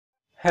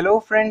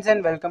Hello friends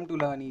and welcome to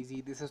Learn Easy.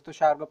 This is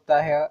Tushar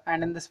Gupta here,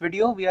 and in this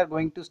video we are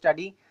going to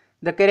study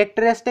the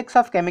characteristics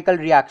of chemical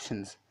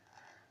reactions.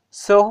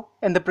 So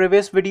in the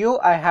previous video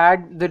I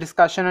had the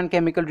discussion on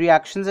chemical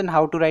reactions and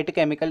how to write a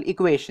chemical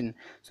equation.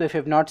 So if you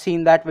have not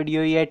seen that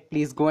video yet,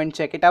 please go and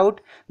check it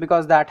out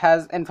because that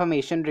has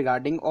information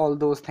regarding all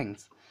those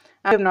things.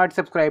 And if you have not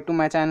subscribed to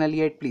my channel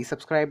yet, please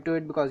subscribe to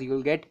it because you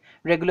will get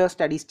regular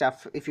study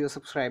stuff if you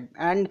subscribe.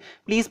 And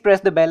please press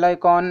the bell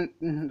icon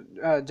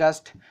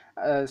just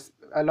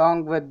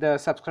along with the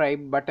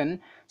subscribe button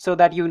so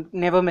that you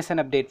never miss an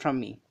update from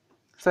me.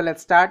 So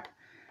let's start.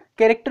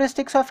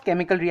 Characteristics of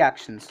chemical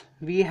reactions.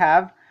 We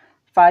have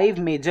 5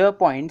 major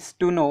points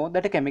to know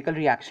that a chemical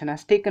reaction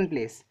has taken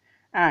place,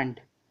 and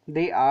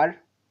they are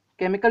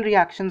chemical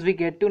reactions. We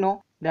get to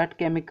know that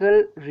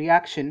chemical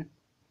reaction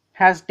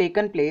has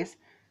taken place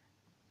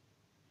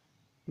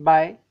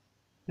by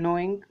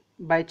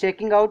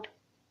checking out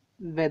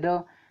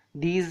whether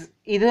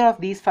either of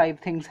these 5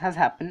 things has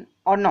happened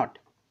or not.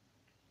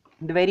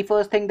 The very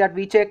first thing that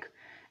we check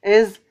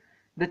is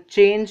the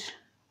change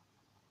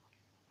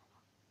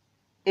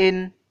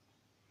in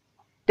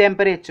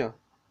temperature.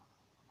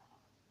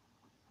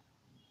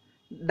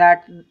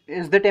 That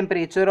is, the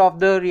temperature of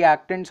the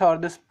reactants or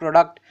this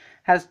product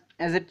has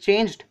it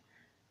changed.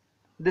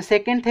 The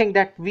second thing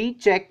that we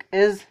check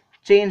is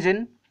change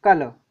in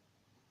color.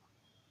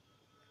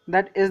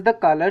 That is, the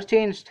color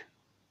changed.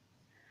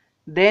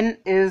 Then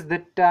is the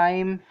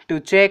time to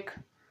check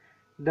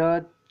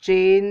the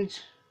change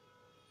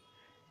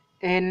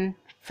in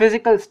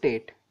physical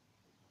state.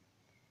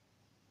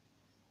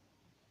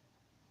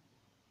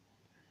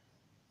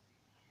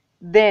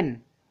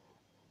 Then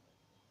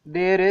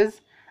there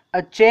is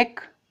a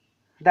check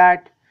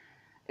that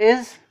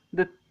is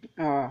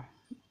uh,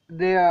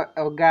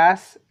 the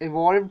gas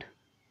evolved,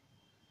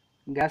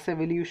 gas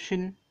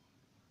evolution,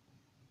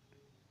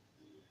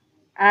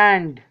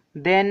 and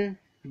then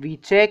we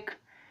check,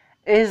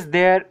 is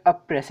there a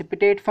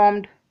precipitate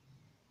formed?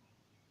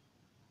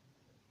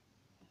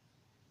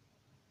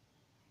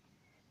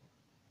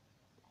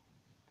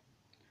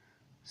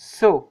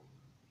 So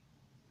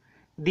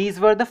these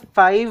were the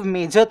 5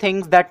 major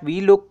things that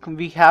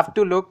we have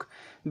to look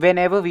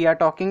whenever we are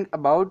talking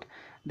about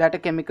that a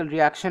chemical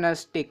reaction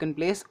has taken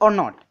place or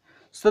not.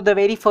 So the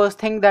very first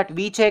thing that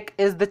we check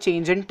is the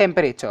change in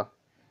temperature.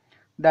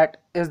 That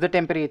is, the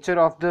temperature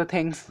of the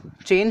things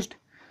changed.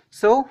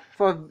 So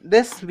for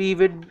this we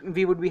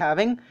would be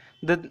having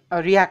the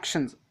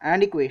reactions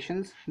and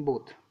equations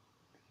both.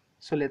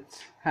 So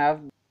let's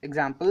have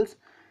examples.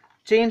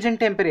 Change in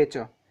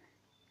temperature.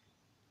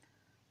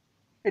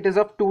 It is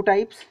of two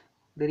types,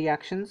 the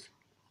reactions.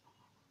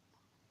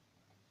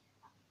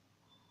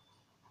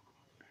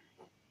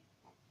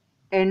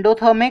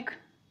 Endothermic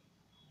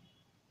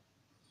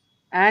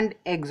and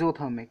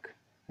exothermic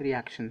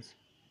reactions.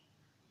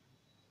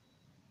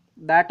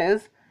 That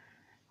is,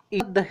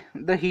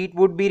 the heat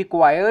would be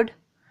required.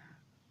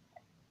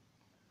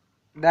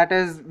 That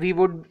is, we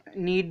would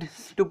need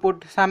to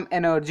put some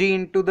energy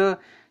into the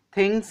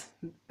things.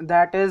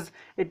 That is,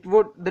 it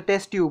would, the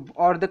test tube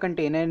or the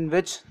container in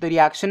which the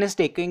reaction is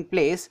taking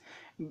place,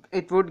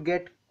 it would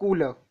get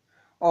cooler,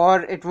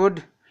 or it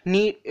would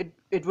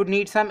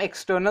need some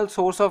external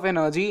source of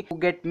energy to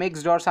get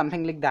mixed or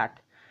something like that.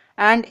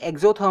 And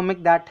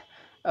exothermic, that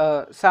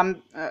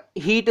some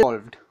heat is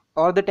involved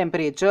or the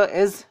temperature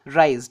is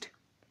raised,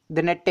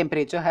 the net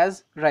temperature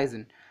has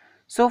risen.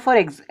 So for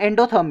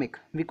endothermic,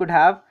 we could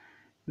have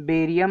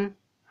barium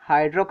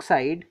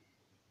hydroxide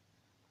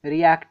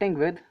reacting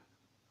with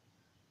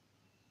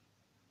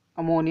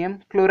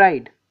ammonium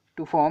chloride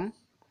to form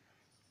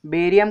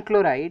barium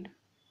chloride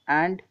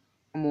and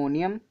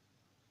ammonium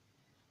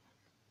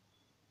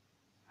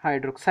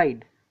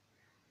hydroxide.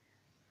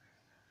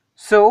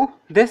 So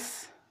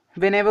this,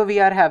 whenever we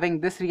are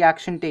having this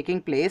reaction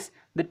taking place,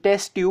 the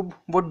test tube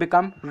would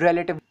become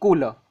relatively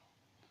cooler.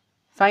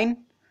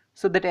 Fine.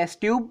 So the test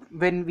tube,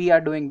 when we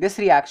are doing this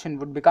reaction,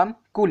 would become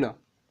cooler.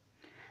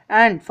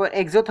 And for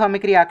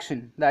exothermic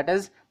reaction, that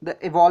is the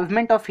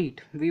evolvement of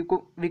heat, we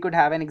could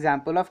have an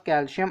example of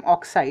calcium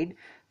oxide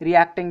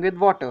reacting with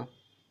water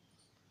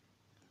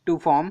to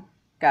form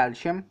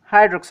calcium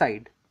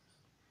hydroxide.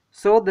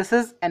 So this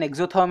is an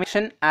exothermic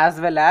reaction as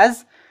well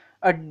as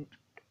a,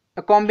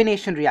 a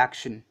combination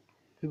reaction,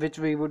 which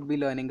we would be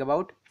learning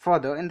about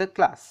further in the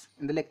class,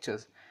 in the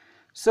lectures.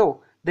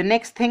 So the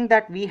next thing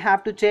that we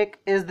have to check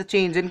is the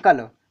change in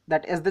color.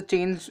 That is, the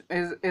change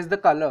is the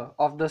color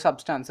of the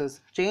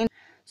substances change.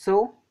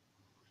 So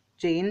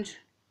change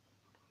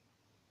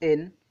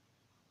in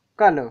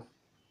color.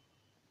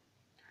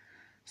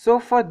 So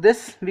for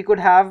this we could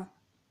have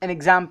an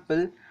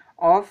example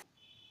of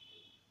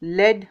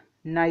lead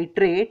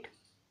nitrate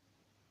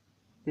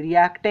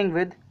reacting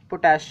with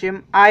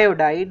potassium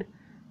iodide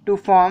to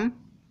form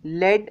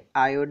lead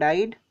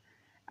iodide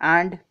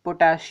and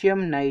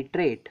potassium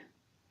nitrate.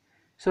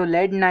 So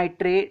lead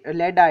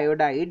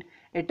iodide,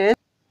 it is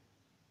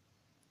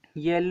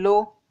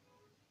yellow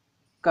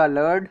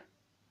colored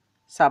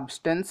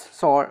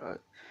substance,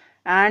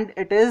 and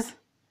it is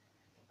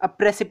a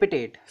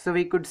precipitate. So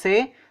we could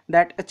say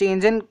that a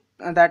change in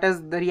that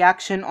is the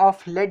reaction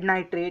of lead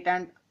nitrate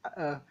and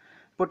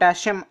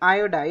potassium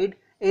iodide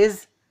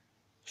is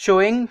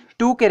showing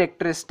two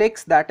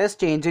characteristics, that is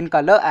change in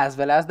color as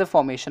well as the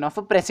formation of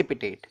a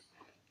precipitate.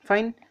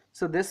 Fine.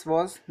 So this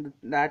was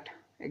that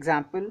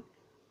example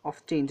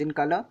of change in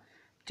color.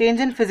 Change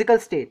in physical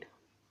state.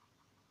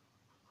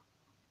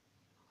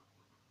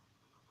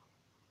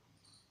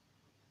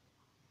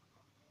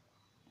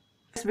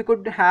 We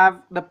could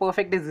have the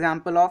perfect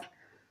example of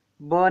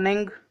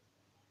burning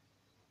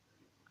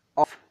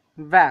of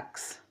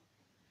wax.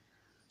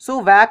 So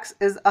wax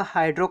is a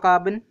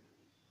hydrocarbon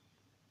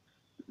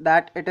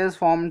that it is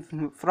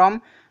formed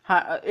from,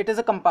 it is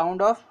a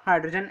compound of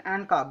hydrogen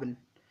and carbon.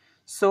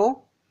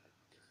 So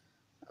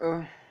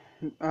uh,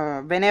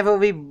 whenever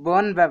we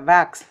burn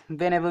wax,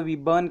 whenever we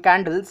burn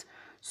candles,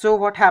 so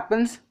what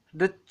happens,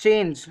 the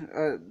change,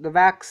 the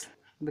wax,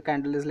 the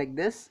candle is like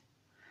this,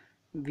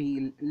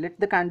 we lit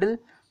the candle,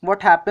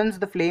 what happens,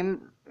 the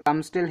flame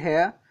comes till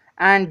here,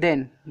 and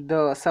then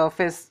the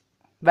surface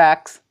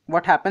wax,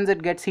 what happens,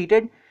 it gets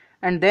heated,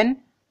 and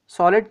then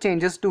solid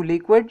changes to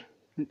liquid,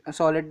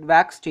 solid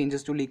wax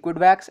changes to liquid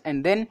wax,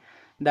 and then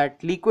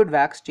that liquid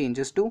wax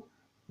changes to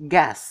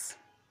gas.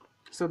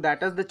 So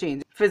that is the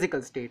change in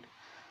physical state.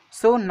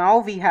 So now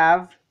we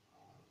have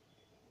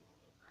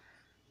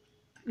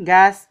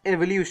gas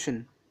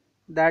evolution,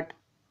 that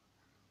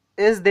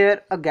is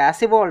there a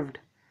gas evolved?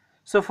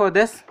 So for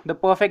this, the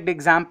perfect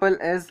example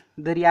is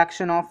the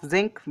reaction of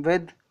zinc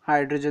with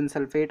hydrogen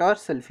sulfate or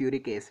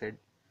sulfuric acid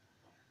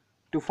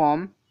to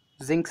form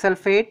zinc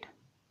sulfate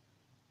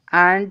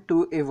and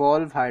to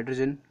evolve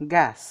hydrogen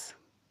gas.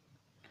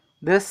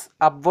 This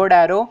upward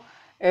arrow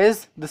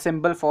is the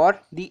symbol for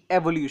the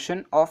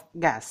evolution of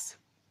gas,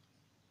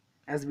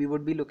 as we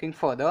would be looking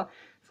further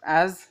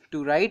as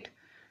to write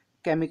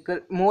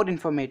more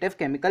informative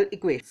chemical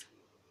equations.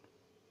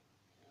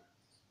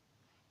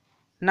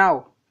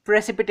 Now,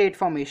 precipitate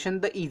formation,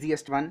 the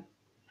easiest one.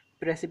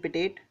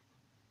 Precipitate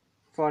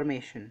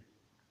formation.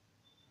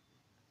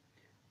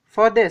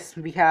 For this,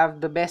 we have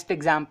the best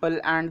example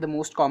and the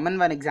most common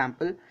one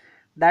example,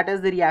 that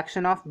is the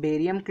reaction of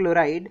barium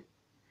chloride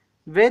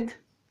with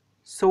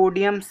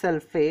sodium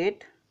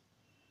sulfate,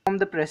 from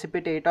the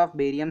precipitate of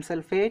barium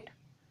sulfate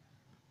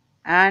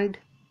and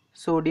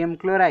sodium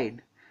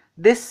chloride.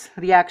 This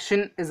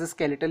reaction is a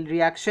skeletal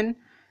reaction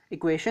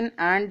equation,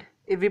 and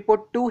if we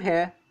put 2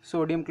 here,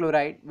 sodium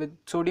chloride with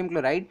sodium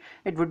chloride,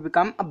 it would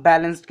become a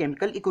balanced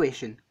chemical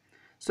equation.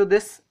 So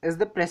this is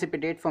the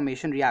precipitate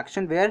formation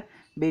reaction where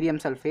barium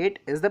sulfate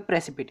is the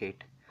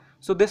precipitate.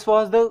 So this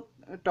was the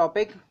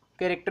topic,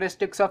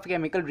 characteristics of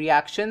chemical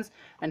reactions,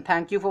 and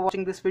thank you for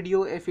watching this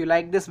video. If you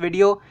like this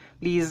video,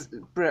 please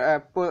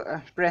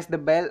press the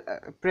bell,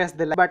 press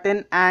the like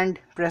button and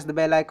press the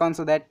bell icon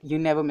so that you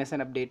never miss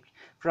an update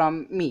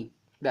from me,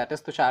 that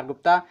is Tushar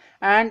Gupta.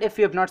 And if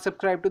you have not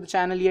subscribed to the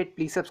channel yet,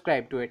 please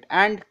subscribe to it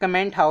and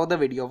comment how the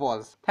video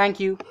was. Thank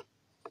you.